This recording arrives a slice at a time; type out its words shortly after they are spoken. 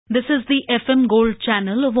This is the FM Gold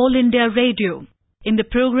channel of All India Radio. In the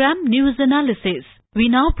program News Analysis, we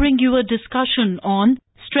now bring you a discussion on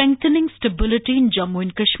strengthening stability in Jammu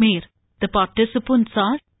and Kashmir. The participants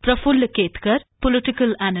are Prafulla Ketkar,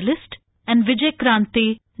 political analyst, and Vijay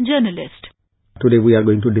Kranti, journalist. Today we are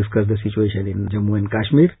going to discuss the situation in Jammu and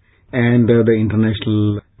Kashmir and the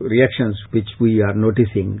international reactions which we are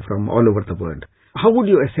noticing from all over the world. How would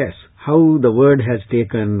you assess how the world has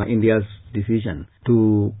taken India's decision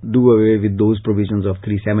to do away with those provisions of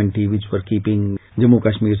 370 which were keeping Jammu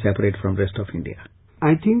Kashmir separate from rest of India?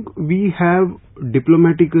 I think we have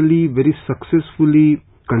diplomatically very successfully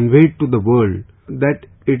conveyed to the world that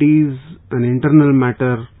it is an internal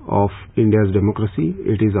matter of India's democracy.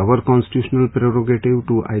 It is our constitutional prerogative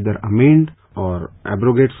to either amend or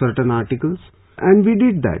abrogate certain articles. And we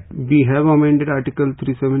did that. We have amended Article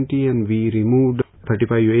 370 and we removed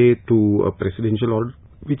 35A to a presidential order,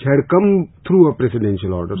 which had come through a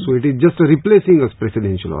presidential order. So it is just replacing a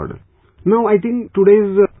presidential order. Now I think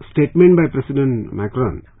today's statement by President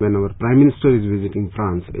Macron, when our Prime Minister is visiting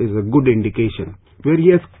France, is a good indication, where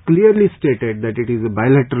he has clearly stated that it is a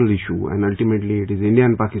bilateral issue and ultimately it is India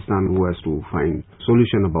and Pakistan who has to find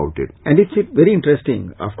solution about it. And it's very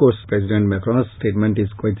interesting. Of course, President Macron's statement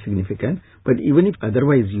is quite significant, but even if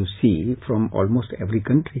otherwise you see from almost every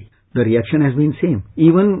country, the reaction has been same.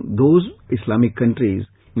 Even those Islamic countries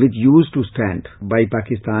which used to stand by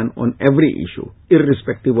Pakistan on every issue,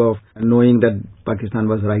 irrespective of knowing that Pakistan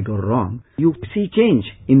was right or wrong, you see change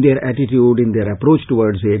in their attitude, in their approach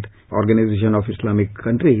towards it. Organization of Islamic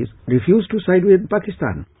countries refuse to side with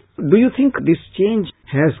Pakistan. Do you think this change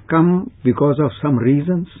has come because of some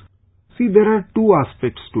reasons? See, there are two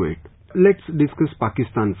aspects to it. Let's discuss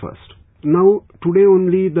Pakistan first. Now, today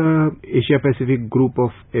only the Asia-Pacific group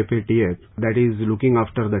of FATF, that is looking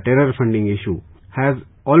after the terror funding issue, has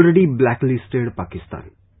already blacklisted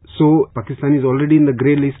Pakistan. So, Pakistan is already in the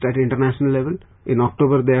grey list at international level. In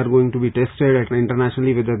October, they are going to be tested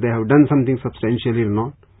internationally whether they have done something substantially or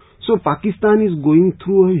not. So, Pakistan is going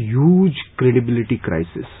through a huge credibility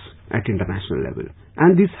crisis at international level.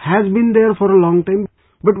 And this has been there for a long time.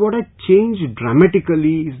 But what has changed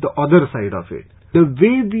dramatically is the other side of it. The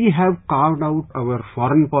way we have carved out our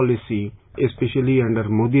foreign policy, especially under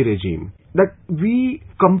Modi regime, that we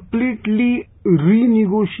completely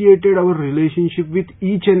renegotiated our relationship with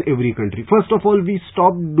each and every country. First of all, we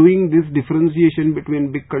stopped doing this differentiation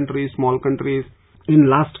between big countries, small countries in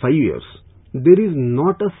last 5 years. There is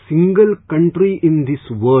not a single country in this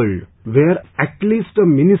world where at least a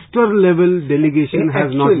minister level delegation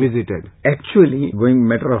has not visited. Actually, going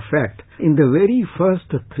matter of fact, in the very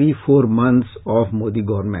first 3-4 months of Modi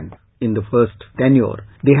government, in the first tenure,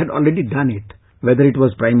 they had already done it. Whether it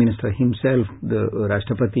was Prime Minister himself, the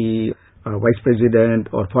Rashtrapati, Vice President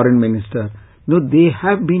or Foreign Minister, they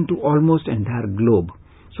have been to almost entire globe.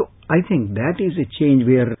 So I think that is a change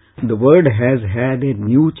where the world has had a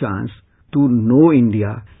new chance to know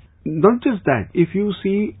India. Not just that, if you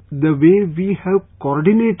see the way we have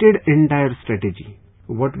coordinated entire strategy,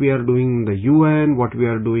 what we are doing in the UN, what we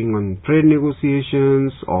are doing on trade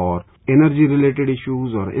negotiations or energy related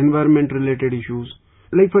issues or environment related issues.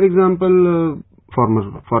 Like for example,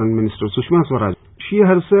 former Foreign Minister Sushma Swaraj, she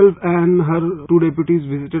herself and her two deputies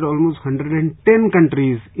visited almost 110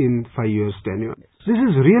 countries in 5 years tenure. This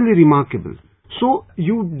is really remarkable. So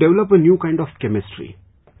you develop a new kind of chemistry.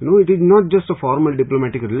 It is not just a formal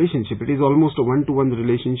diplomatic relationship. It is almost a one-to-one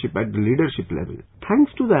relationship at the leadership level.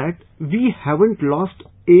 Thanks to that, we haven't lost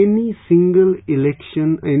any single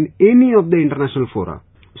election in any of the international fora.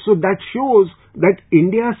 So that shows that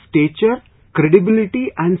India's stature, credibility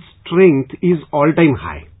and strength is all-time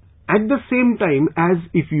high. At the same time, as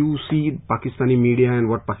if you see Pakistani media and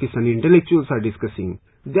what Pakistani intellectuals are discussing,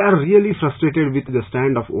 they are really frustrated with the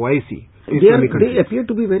stand of OIC. They appear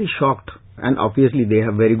to be very shocked, and obviously they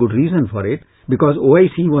have very good reason for it, because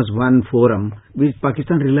OIC was one forum which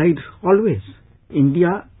Pakistan relied always.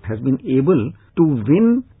 India has been able to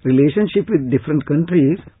win relationship with different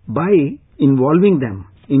countries by involving them,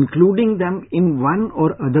 including them in one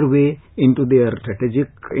or other way into their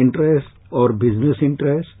strategic interests or business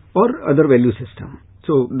interests or other value system.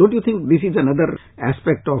 So don't you think this is another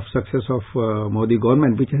aspect of success of Modi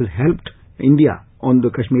government which has helped India on the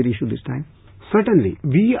Kashmir issue this time? Certainly.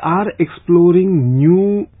 We are exploring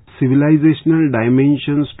new civilizational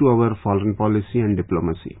dimensions to our foreign policy and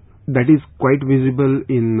diplomacy. That is quite visible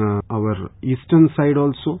in our eastern side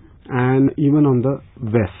also and even on the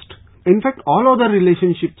west. In fact, all other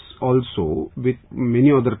relationships also with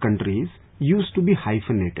many other countries, used to be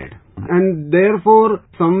hyphenated. And therefore,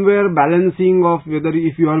 somewhere balancing of whether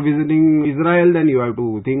if you are visiting Israel, then you have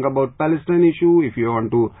to think about Palestine issue. If you want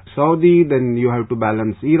to Saudi, then you have to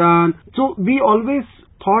balance Iran. So we always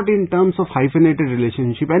thought in terms of hyphenated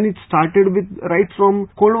relationship, and it started with right from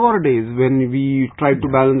Cold War days when we tried to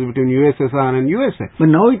balance between USSR and USA. But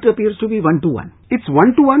now it appears to be one-to-one. It's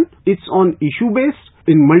one-to-one. It's on issue-based.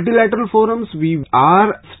 In multilateral forums, we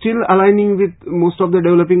are still aligning with most of the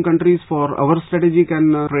developing countries for our strategic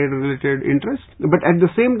and trade-related interests. But at the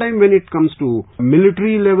same time, when it comes to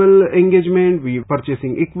military-level engagement, we are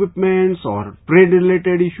purchasing equipments or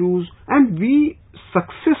trade-related issues, and we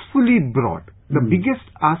successfully brought. The biggest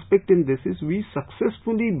aspect in this is we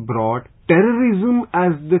successfully brought terrorism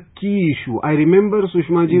as the key issue. I remember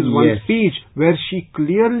Sushmaji's one speech where she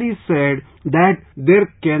clearly said that there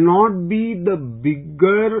cannot be the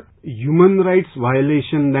bigger human rights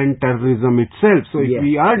violation than terrorism itself. So if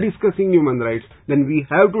we are discussing human rights, then we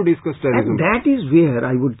have to discuss terrorism. And that is where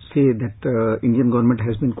I would say that Indian government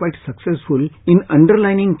has been quite successful in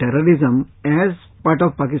underlining terrorism as part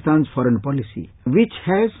of Pakistan's foreign policy, which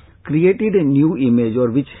has created a new image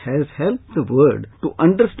or which has helped the world to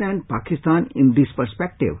understand Pakistan in this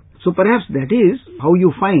perspective. So perhaps that is how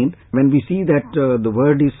you find when we see that the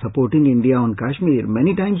world is supporting India on Kashmir.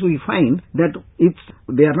 Many times we find that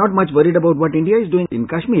they are not much worried about what India is doing in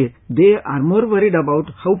Kashmir. They are more worried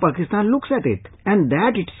about how Pakistan looks at it. And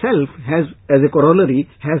that itself has, as a corollary,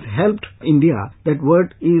 has helped India. That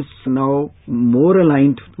world is now more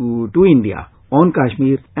aligned to India on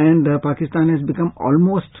Kashmir, and Pakistan has become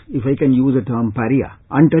almost, if I can use the term, pariah,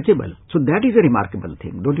 untouchable. So that is a remarkable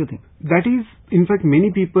thing, don't you think? That is, in fact,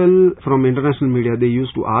 many people from international media, they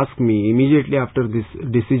used to ask me immediately after this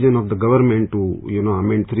decision of the government to,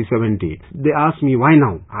 amend 370. They asked me, why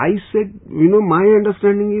now? I said, my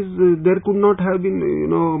understanding is there could not have been,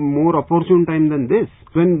 more opportune time than this.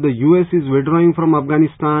 When the US is withdrawing from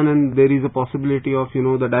Afghanistan and there is a possibility of,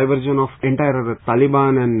 the diversion of entire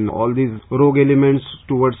Taliban and all these rogue elements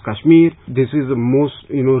towards Kashmir. This is the most,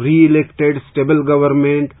 re-elected stable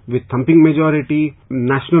government with thumping majority,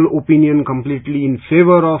 national opinion completely in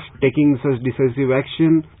favor of taking such decisive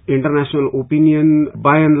action, international opinion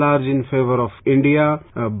by and large in favor of India,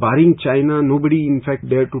 barring China, nobody in fact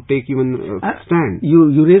dared to take even a stand.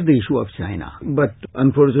 You raised the issue of China, but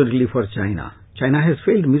unfortunately for China has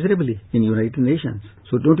failed miserably in United Nations.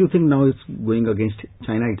 So don't you think now it's going against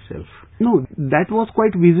China itself? No, that was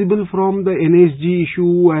quite visible from the NSG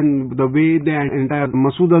issue and the way the entire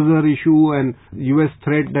Masood Azhar issue and US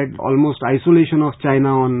threat, that almost isolation of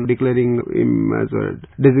China on declaring him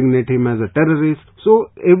designate him as a terrorist.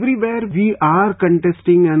 So everywhere we are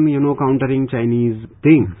contesting and, countering Chinese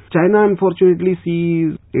thing. China unfortunately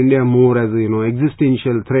sees India more as a,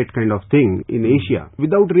 existential threat kind of thing in Asia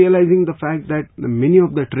without realizing the fact that many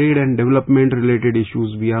of the trade and development related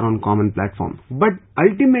issues we are on common platform. But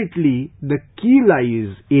ultimately, the key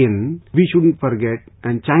lies in, we shouldn't forget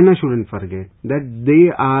and China shouldn't forget that they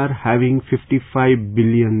are having $55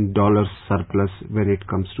 billion surplus when it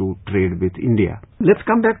comes to trade with India. Let's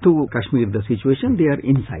come back to Kashmir, the situation. They are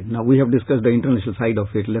inside. Now we have discussed the international side of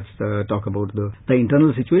it. Let's talk about the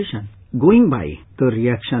internal situation. Going by the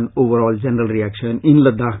reaction, overall general reaction, in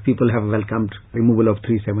Ladakh, people have welcomed removal of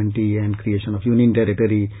 370 and creation of Union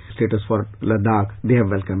Territory status for Ladakh. They have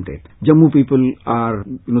welcomed it. Jammu people are,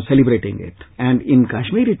 celebrating it. And in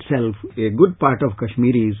Kashmir itself, a good part of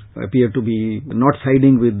Kashmiris appear to be not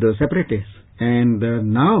siding with the separatists. And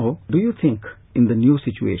now, do you think in the new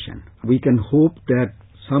situation, we can hope that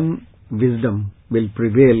some wisdom will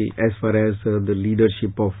prevail as far as the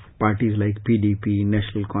leadership of parties like PDP,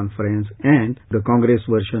 National Conference and the Congress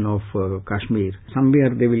version of Kashmir?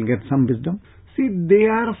 Somewhere they will get some wisdom? See, they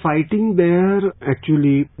are fighting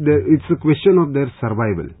it's a question of their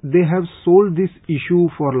survival. They have sold this issue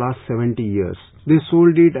for last 70 years. They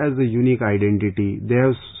sold it as a unique identity. They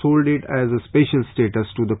have sold it as a special status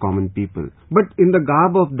to the common people. But in the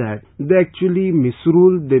garb of that, they actually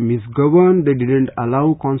misruled, they misgoverned, they didn't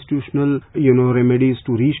allow constitutional, remedies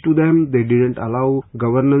to reach to them. They didn't allow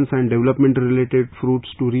governance and development related fruits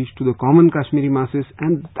to reach to the common Kashmiri masses.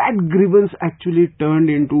 And that grievance actually turned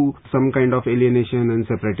into some kind of alienation and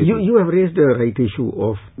separatism. You have raised the right issue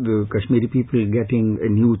of the Kashmiri people getting a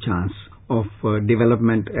new chance of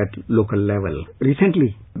development at local level.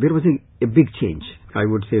 Recently, there was a big change. I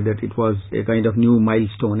would say that it was a kind of new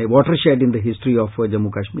milestone, a watershed in the history of Jammu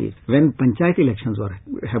Kashmir, when Panchayat elections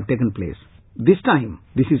have taken place. This time,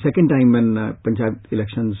 this is second time when Panchayat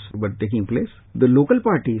elections were taking place, the local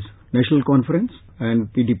parties National Conference and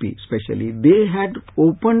PDP especially, they had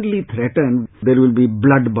openly threatened there will be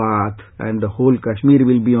bloodbath and the whole Kashmir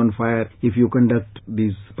will be on fire if you conduct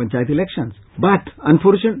these panchayat elections. But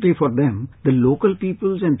unfortunately for them, the local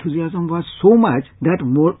people's enthusiasm was so much that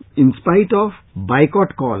in spite of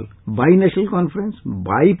boycott call by National Conference,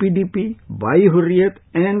 by PDP, by Hurriyat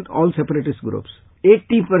and all separatist groups,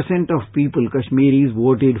 80% of people, Kashmiris,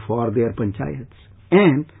 voted for their panchayats.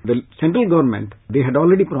 And the central government, they had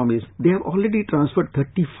already promised, they have already transferred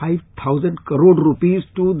 35,000 crore rupees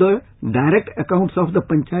to the direct accounts of the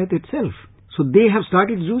panchayat itself. So they have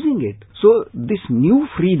started using it. So this new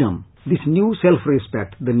freedom, this new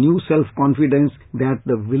self-respect, the new self-confidence that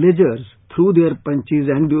the villagers through their panchis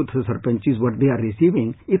and youth sarpanchis, what they are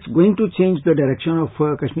receiving, it's going to change the direction of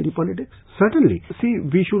Kashmiri politics. Certainly. See,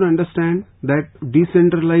 we should understand that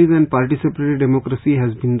decentralized and participatory democracy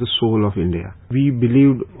has been the soul of India. We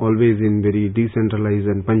believed always in very decentralized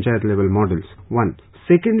and panchayat level models. One.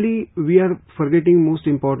 Secondly, we are forgetting most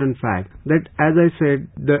important fact that, as I said,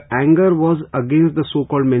 the anger was against the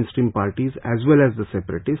so-called mainstream parties as well as the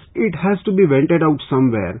separatists. It has to be vented out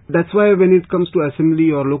somewhere. That's why when it comes to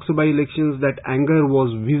assembly or Lok Sabha elections, that anger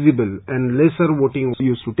was visible and lesser voting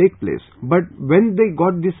used to take place. But when they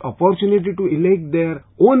got this opportunity to elect their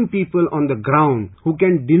own people on the ground who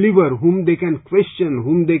can deliver, whom they can question,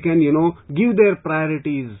 whom they can, give their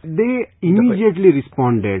priorities, they immediately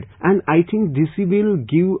responded. And I think this will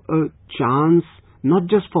give a chance not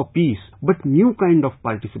just for peace, but new kind of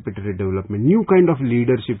participatory development, new kind of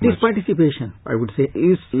leadership. This participation, I would say,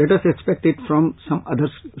 is, let us expect it from some other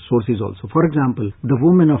sources also. For example, the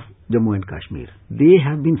women of Jammu and Kashmir, they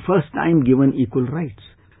have been first time given equal rights.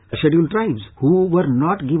 Scheduled tribes who were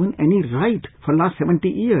not given any right for last 70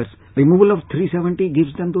 years. Removal of 370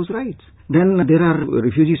 gives them those rights. Then there are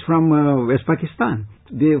refugees from West Pakistan.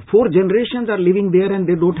 4 generations are living there and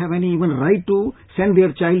they don't have any even right to send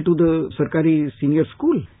their child to the Sarkari senior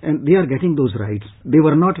school. And they are getting those rights. They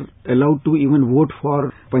were not allowed to even vote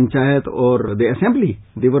for Panchayat or the assembly.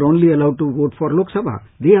 They were only allowed to vote for Lok Sabha.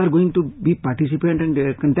 They are going to be participant and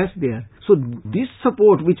contest there. So this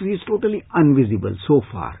support, which is totally invisible so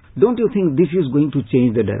far, don't you think this is going to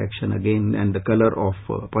change the direction again and the color of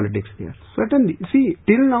politics there? Certainly. See,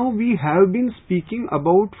 till now we have been speaking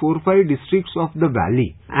about 4-5 districts of the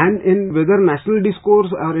valley. And in whether national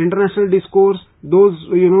discourse or international discourse, those,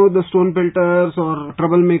 the stone pelters or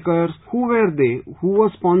troublemakers, who were they? Who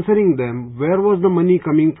was sponsoring them? Where was the money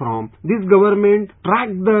coming from? This government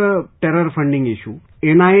tracked the terror funding issue.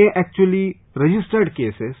 NIA actually registered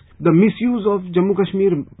cases. The misuse of Jammu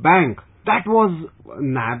Kashmir Bank, that was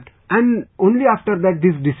nabbed. And only after that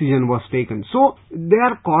this decision was taken. So they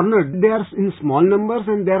are cornered. They are in small numbers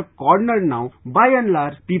and they are cornered now. By and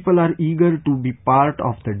large, people are eager to be part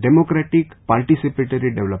of the democratic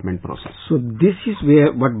participatory development process. So this is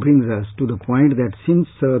where what brings us to the point that since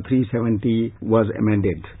 370 was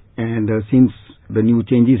amended and since the new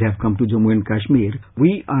changes have come to Jammu and Kashmir,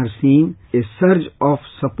 we are seeing a surge of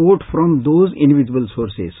support from those individual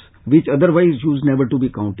sources which otherwise used never to be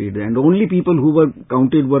counted. And only people who were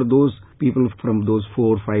counted were those people from those 4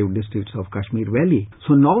 or 5 districts of Kashmir Valley.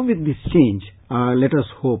 So now with this change, let us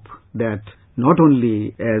hope that not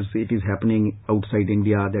only as it is happening outside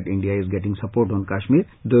India, that India is getting support on Kashmir,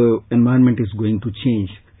 the environment is going to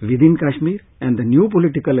change within Kashmir, and the new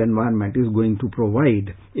political environment is going to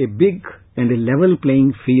provide a big and a level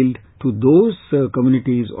playing field to those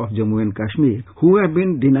communities of Jammu and Kashmir who have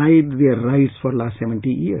been denied their rights for last 70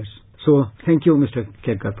 years. So thank you, Mr.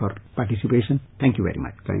 Ketkar, for participation. Thank you very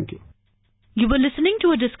much. Thank you. You were listening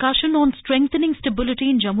to a discussion on strengthening stability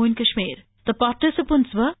in Jammu and Kashmir. The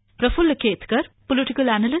participants were Prafulla Ketkar, political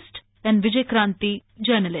analyst, and Vijay Kranti,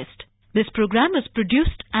 journalist. This program is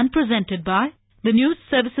produced and presented by the News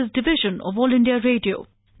Services Division of All India Radio.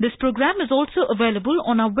 This program is also available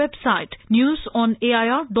on our website,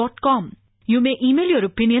 newsonair.com. You may email your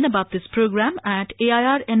opinion about this program at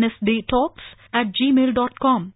airnsdtalks@gmail.com.